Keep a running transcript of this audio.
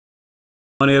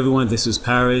Morning everyone, this is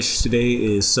Parrish. Today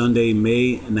is Sunday,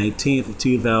 May 19th,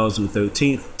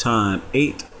 2013, time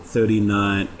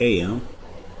 8:39 a.m.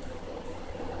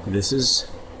 This is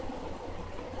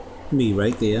me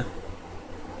right there.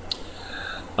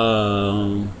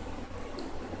 A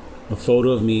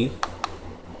photo of me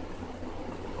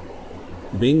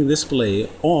being displayed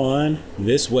on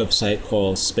this website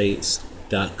called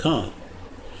space.com.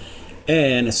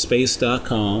 And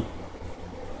space.com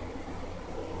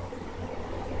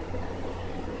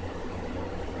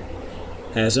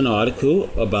has an article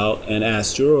about an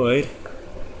asteroid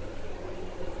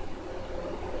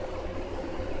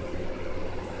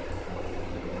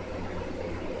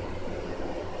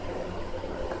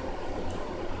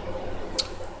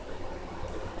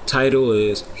title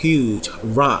is Huge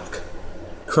Rock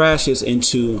Crashes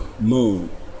into Moon,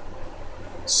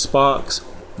 Sparks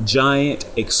Giant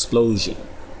Explosion.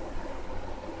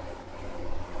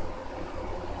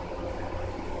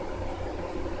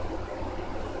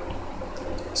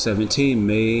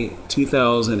 May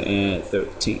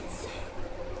 2013.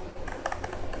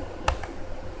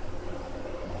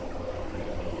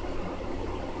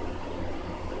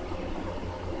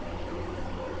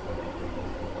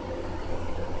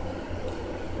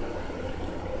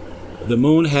 The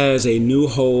moon has a new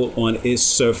hole on its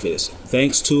surface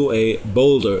thanks to a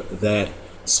boulder that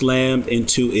slammed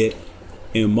into it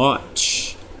in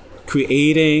March,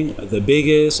 creating the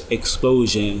biggest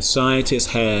explosion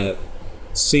scientists have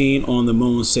seen on the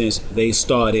moon since they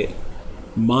started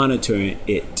monitoring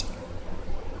it.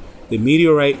 The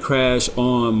meteorite crashed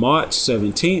on March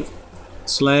 17th,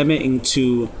 slamming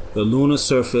into the lunar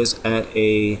surface at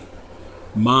a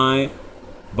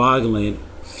mind-boggling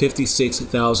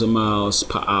 56,000 miles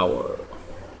per hour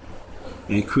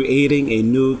and creating a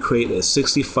new crater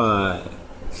 65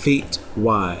 feet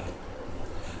wide.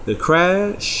 The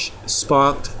crash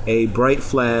sparked a bright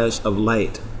flash of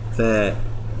light that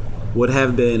would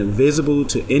have been visible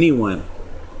to anyone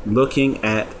looking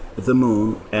at the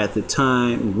moon at the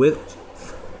time with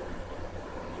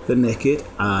the naked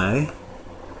eye,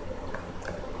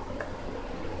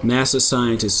 NASA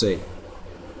scientists say.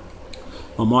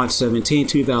 On March 17,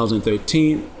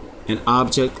 2013, an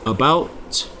object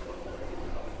about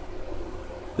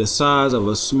the size of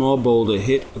a small boulder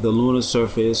hit the lunar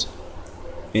surface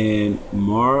in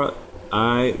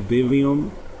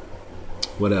Ibium,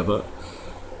 whatever.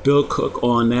 Bill Cook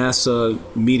on NASA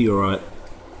Meteorite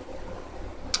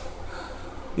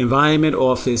Environment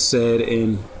Office said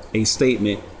in a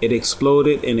statement, it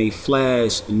exploded in a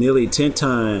flash nearly 10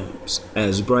 times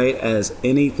as bright as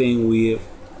anything we've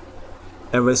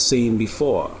ever seen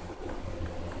before.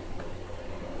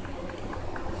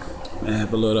 I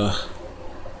have a little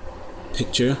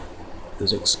picture of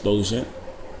this explosion.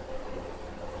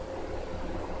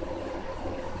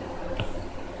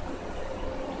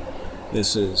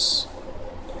 This is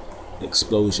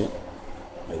explosion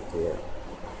right there.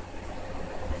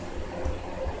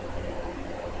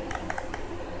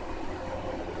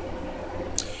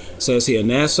 It says here,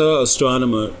 NASA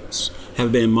astronomers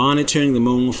have been monitoring the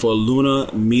moon for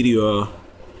lunar meteor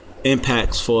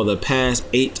impacts for the past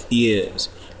 8 years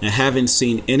and haven't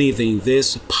seen anything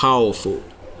this powerful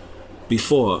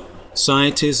before.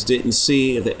 Scientists didn't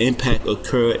see the impact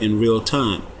occur in real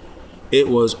time. It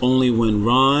was only when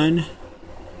Ron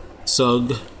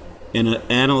Sugg, an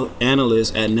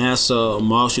analyst at NASA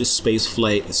Marshall Space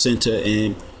Flight Center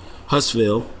in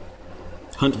Huntsville,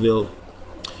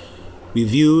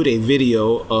 reviewed a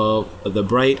video of the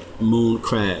bright moon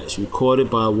crash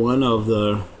recorded by one of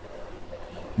the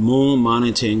moon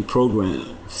monitoring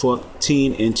program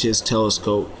 14 inches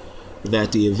telescope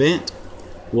that the event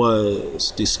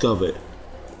was discovered.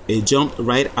 It jumped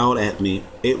right out at me.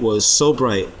 It was so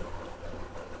bright,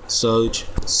 Sugg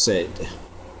said.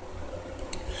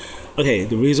 Okay,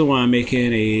 the reason why I'm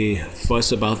making a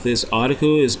fuss about this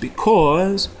article is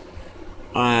because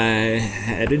I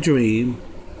had a dream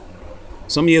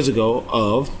some years ago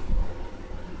of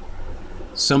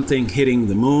something hitting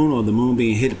the moon, or the moon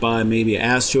being hit by maybe an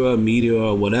asteroid, meteor,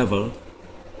 or whatever.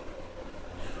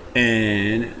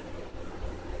 And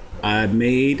I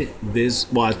made this,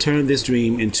 well, I turned this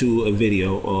dream into a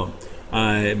video, or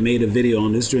I made a video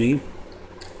on this dream.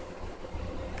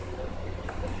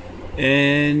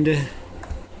 And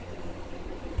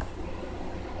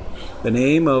the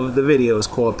name of the video is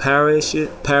called Parrish,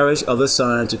 Other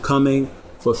Sign to Coming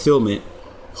Fulfillment.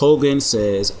 Hogan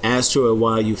says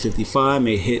asteroid YU-55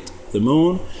 may hit the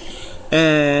moon.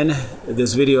 And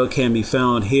this video can be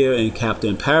found here in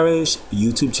Captain Parrish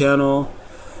YouTube channel.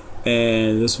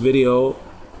 And this video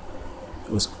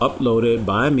was uploaded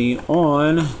by me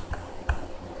on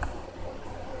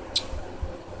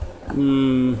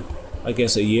I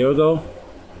guess a year ago.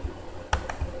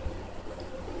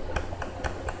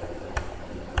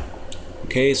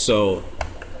 Okay, so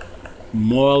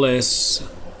more or less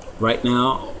right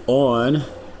now on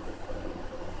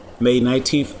May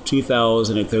 19th,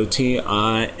 2013,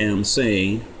 I am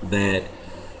saying that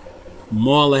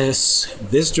more or less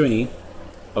this dream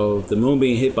of the moon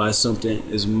being hit by something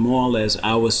is more or less,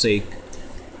 I would say,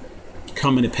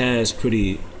 coming to pass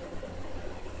pretty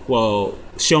well,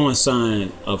 showing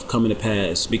sign of coming to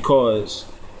pass, because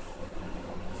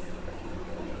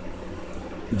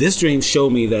this dream showed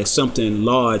me that something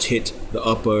large hit the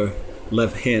upper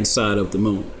left hand side of the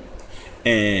moon.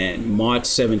 And March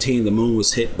 17, the moon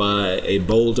was hit by a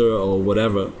boulder or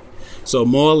whatever. So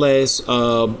more or less,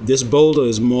 this boulder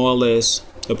is more or less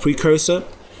a precursor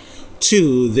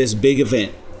to this big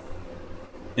event.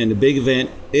 And the big event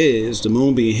is the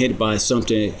moon being hit by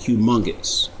something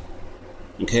humongous.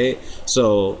 Okay,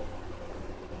 so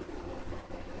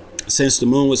since the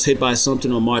moon was hit by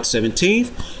something on March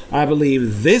 17th, I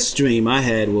believe this dream I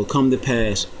had will come to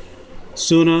pass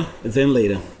sooner than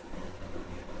later.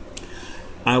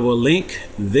 I will link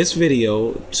this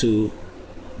video to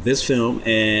this film,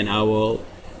 and I will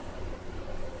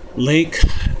link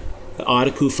the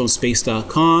article from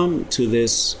space.com to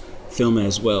this film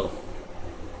as well.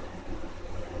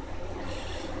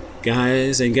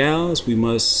 Guys and gals, we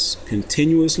must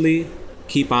continuously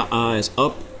keep our eyes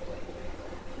up,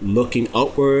 looking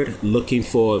upward, looking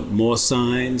for more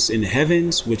signs in the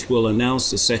heavens, which will announce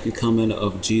the second coming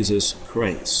of Jesus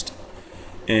Christ.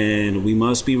 And we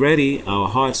must be ready. Our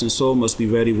hearts and soul must be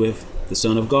ready with the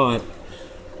Son of God.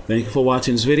 Thank you for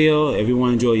watching this video.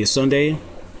 Everyone enjoy your Sunday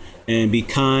and be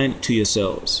kind to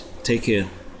yourselves. Take care.